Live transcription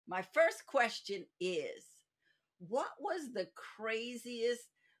My first question is, what was the craziest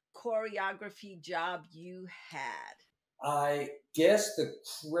choreography job you had? I guess the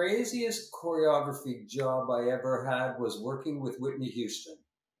craziest choreography job I ever had was working with Whitney Houston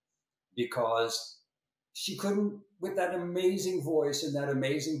because she couldn't, with that amazing voice and that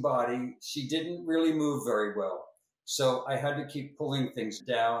amazing body, she didn't really move very well. So I had to keep pulling things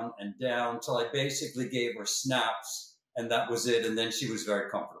down and down till I basically gave her snaps and that was it. And then she was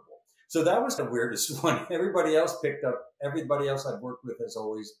very comfortable. So that was the weirdest one. Everybody else I've worked with has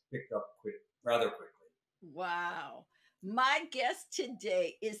always picked up rather quickly. Wow. My guest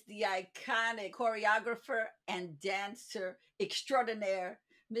today is the iconic choreographer and dancer extraordinaire,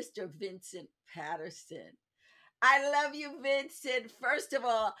 Mr. Vincent Patterson. I love you, Vincent. First of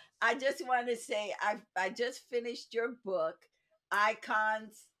all, I just want to say I just finished your book,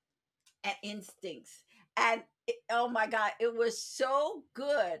 Icons and Instincts. And oh my God, it was so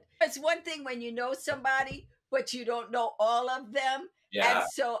good. It's one thing when you know somebody, but you don't know all of them. And Yeah.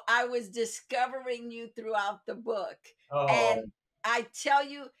 so I was discovering you throughout the book. Oh, And I tell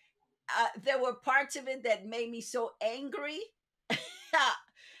you, there were parts of it that made me so angry.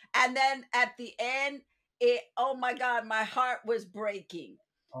 And then at the end, oh my God, my heart was breaking.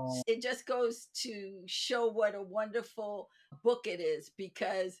 oh, It just goes to show what a wonderful book it is,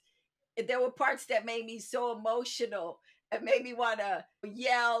 because there were parts that made me so emotional and made me want to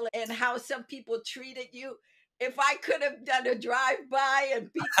yell, and how some people treated you. If I could have done a drive by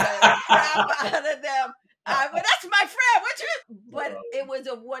and beat the crap out of them, but that's my friend. What you? But it was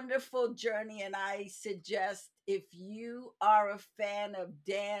a wonderful journey, and I suggest, if you are a fan of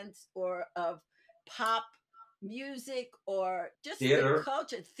dance or of pop music or just the theater.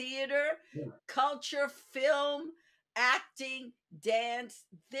 culture, theater, Yeah. culture, film, acting, dance,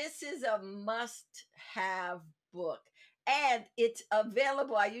 this is a must have book. And it's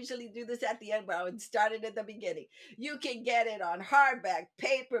available. I usually do this at the end, but I would start it at the beginning. You can get it on hardback,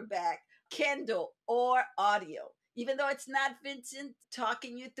 paperback, Kindle, or audio. Even though it's not Vincent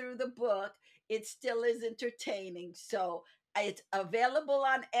talking you through the book, it still is entertaining. So it's available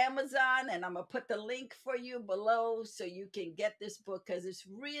on Amazon, and I'm going to put the link for you below so you can get this book, because it's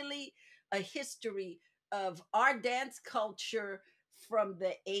really a history of our dance culture from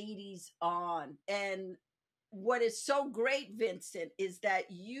the 80s on. And what is so great, Vincent, is that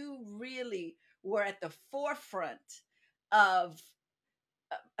you really were at the forefront of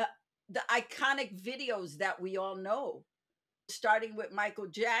uh, the iconic videos that we all know, starting with Michael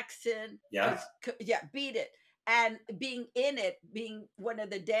Jackson. Yeah. Yeah, Beat It. And being in it, being one of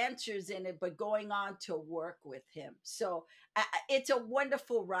the dancers in it, but going on to work with him. So it's a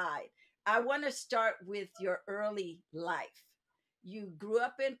wonderful ride. I want to start with your early life. You grew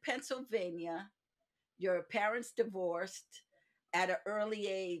up in Pennsylvania, your parents divorced at an early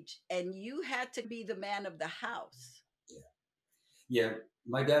age, and you had to be the man of the house. Yeah,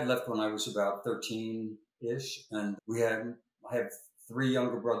 my dad left when I was about 13-ish, and I have three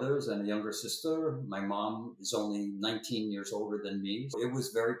younger brothers and a younger sister. My mom is only 19 years older than me. It was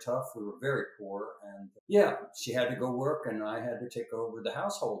very tough. We were very poor, and yeah, she had to go work, and I had to take over the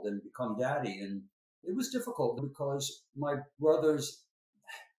household and become daddy. And it was difficult because my brothers,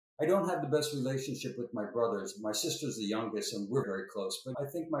 I don't have the best relationship with my brothers. My sister's the youngest, and we're very close. But I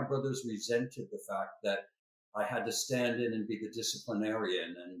think my brothers resented the fact that I had to stand in and be the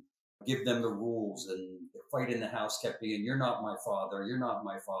disciplinarian and give them the rules. And the fight in the house kept being, "You're not my father. You're not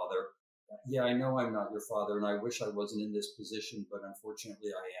my father." Yeah, I know I'm not your father, and I wish I wasn't in this position, but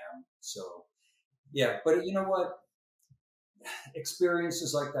unfortunately I am. So, yeah. But you know what?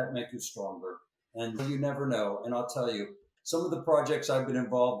 Experiences like that make you stronger, and you never know. And I'll tell you, some of the projects I've been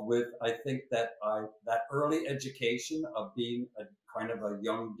involved with, I think that that early education of being a kind of a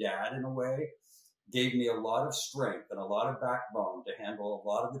young dad in a way gave me a lot of strength and a lot of backbone to handle a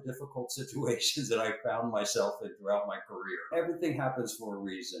lot of the difficult situations that I found myself in throughout my career. Everything happens for a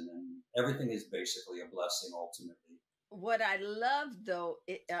reason, and everything is basically a blessing ultimately. What I love, though,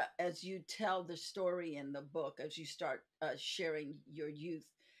 as you tell the story in the book, as you start sharing your youth,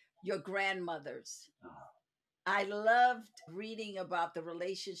 your grandmothers, I loved reading about the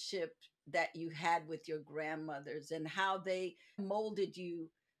relationship that you had with your grandmothers and how they molded you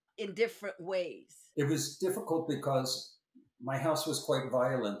in different ways. It was difficult because my house was quite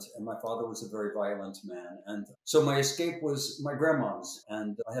violent and my father was a very violent man. And so my escape was my grandma's.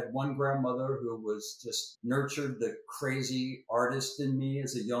 And I had one grandmother who was just nurtured the crazy artist in me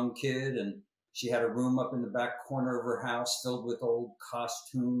as a young kid. And she had a room up in the back corner of her house filled with old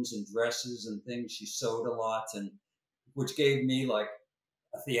costumes and dresses and things. She sewed a lot, and which gave me like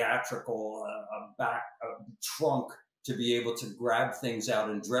a theatrical, a trunk to be able to grab things out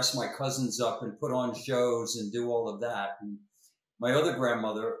and dress my cousins up and put on shows and do all of that. And my other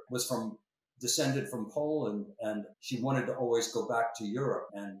grandmother was descended from Poland, and she wanted to always go back to Europe.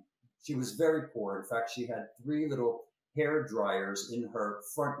 And she was very poor. In fact, she had 3 little hair dryers in her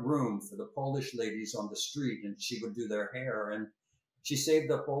front room for the Polish ladies on the street, and she would do their hair. And she saved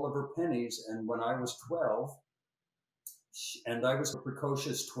up all of her pennies. And when I was 12, and I was a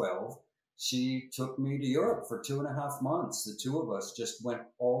precocious 12, she took me to Europe for 2.5 months. The two of us just went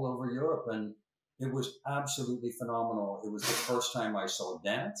all over Europe, and it was absolutely phenomenal. It was the first time I saw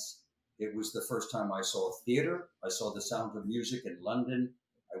dance. It was the first time I saw theater. I saw The Sound of Music in London.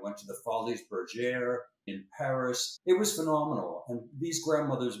 I went to the Folies Bergère in Paris. It was phenomenal. And these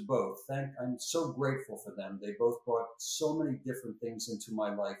grandmothers both, I'm so grateful for them. They both brought so many different things into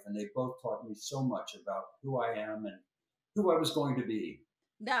my life, and they both taught me so much about who I am and who I was going to be.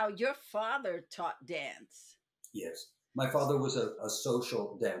 Now, your father taught dance. Yes. My father was a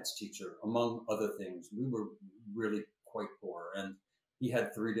social dance teacher, among other things. We were really quite poor, and he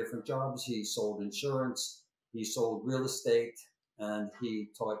had 3 different jobs. He sold insurance, he sold real estate, and he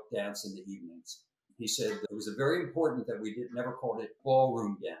taught dance in the evenings. He said it was very important that we never called it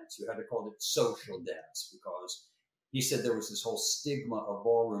ballroom dance. You had to call it social dance, because he said there was this whole stigma of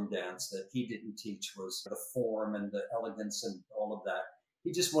ballroom dance that he didn't teach, was the form and the elegance and all of that.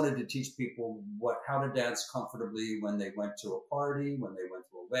 He just wanted to teach people how to dance comfortably when they went to a party, when they went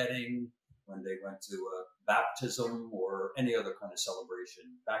to a wedding, when they went to a baptism or any other kind of celebration,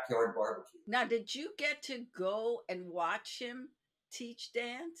 backyard barbecue. Now, did you get to go and watch him teach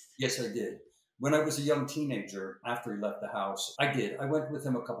dance? Yes, I did. When I was a young teenager, after he left the house, I did. I went with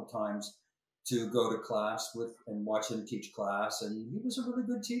him a couple times to go to class and watch him teach class. And he was a really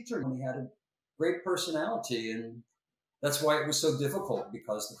good teacher, and he had a great personality. And that's why it was so difficult,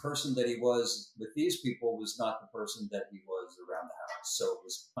 because the person that he was with these people was not the person that he was around the house. So it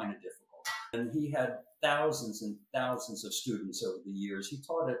was kind of difficult. And he had thousands and thousands of students over the years. He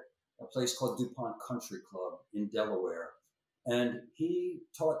taught at a place called DuPont Country Club in Delaware. And he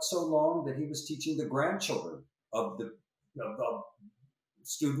taught so long that he was teaching the grandchildren of the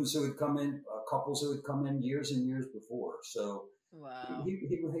students who had come in, couples who had come in years and years before. So wow, he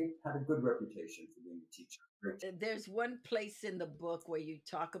had a good reputation for being a teacher. There's one place in the book where you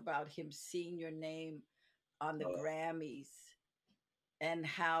talk about him seeing your name on the Grammys and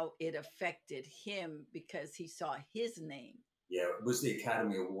how it affected him because he saw his name. Yeah, it was the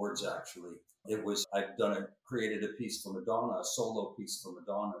Academy Awards, actually. Created a piece for Madonna, a solo piece for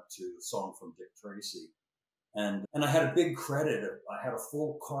Madonna to a song from Dick Tracy. And I had a big credit. I had a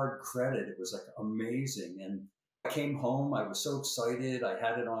full card credit. It was like amazing. And I came home. I was so excited. I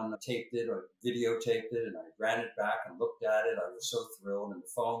had it on, taped it or videotaped it, and I ran it back and looked at it. I was so thrilled. And the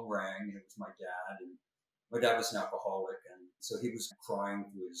phone rang, and it was my dad. And my dad was an alcoholic, and so he was crying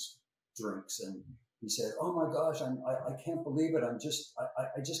through his drinks. And he said, "Oh my gosh, I can't believe it. I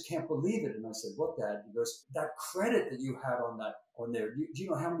just can't believe it." And I said, "What, Dad?" He goes, "That credit that you had on there. Do you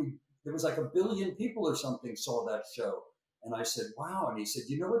know how many? There was like 1 billion people or something saw that show." And I said, "Wow." And he said,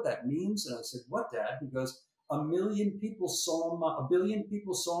 "You know what that means?" And I said, "What, Dad?" He goes, 1 billion people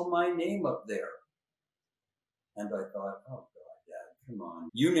saw my name up there." And I thought, "Oh God, Dad, come on.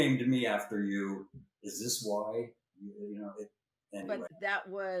 You named me after you. Is this why?" Anyway. But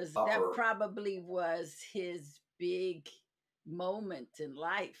that probably was his big moment in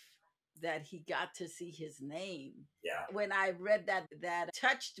life, that he got to see his name. Yeah. When I read that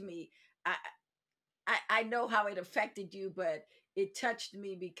touched me. I know how it affected you, but it touched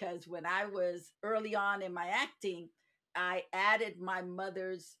me because when I was early on in my acting, I added my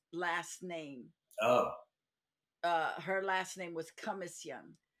mother's last name. Oh. Her last name was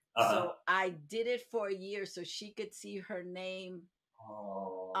Commission. So I did it for a year so she could see her name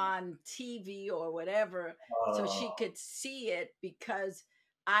on TV or whatever, so she could see it, because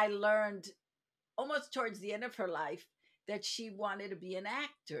I learned almost towards the end of her life that she wanted to be an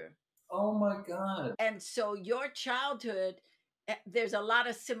actor. Oh my God. And so your childhood, there's a lot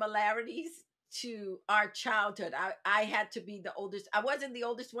of similarities to our childhood. I had to be the oldest. I wasn't the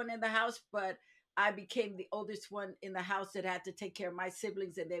oldest one in the house, but I became the oldest one in the house that had to take care of my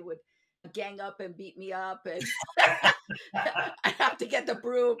siblings, and they would gang up and beat me up, and I have to get the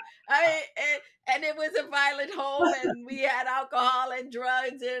broom. And it was a violent home, and we had alcohol and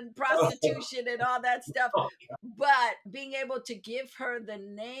drugs and prostitution and all that stuff. But being able to give her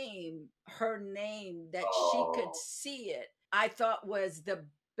her name, that she could see it, I thought was the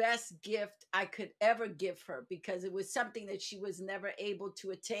best gift I could ever give her, because it was something that she was never able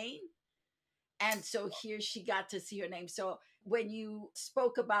to attain. And so here she got to see her name. So when you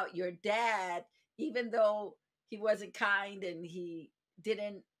spoke about your dad, even though he wasn't kind and he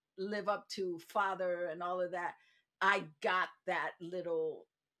didn't live up to father and all of that. I got that little,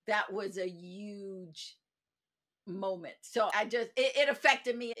 that was a huge moment. So I just, it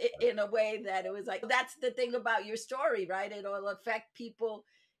affected me in a way that it was like, that's the thing about your story, right? It'll affect people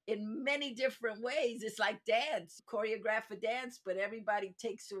in many different ways. It's like dance, choreograph a dance, but everybody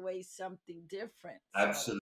takes away something different. So Absolutely.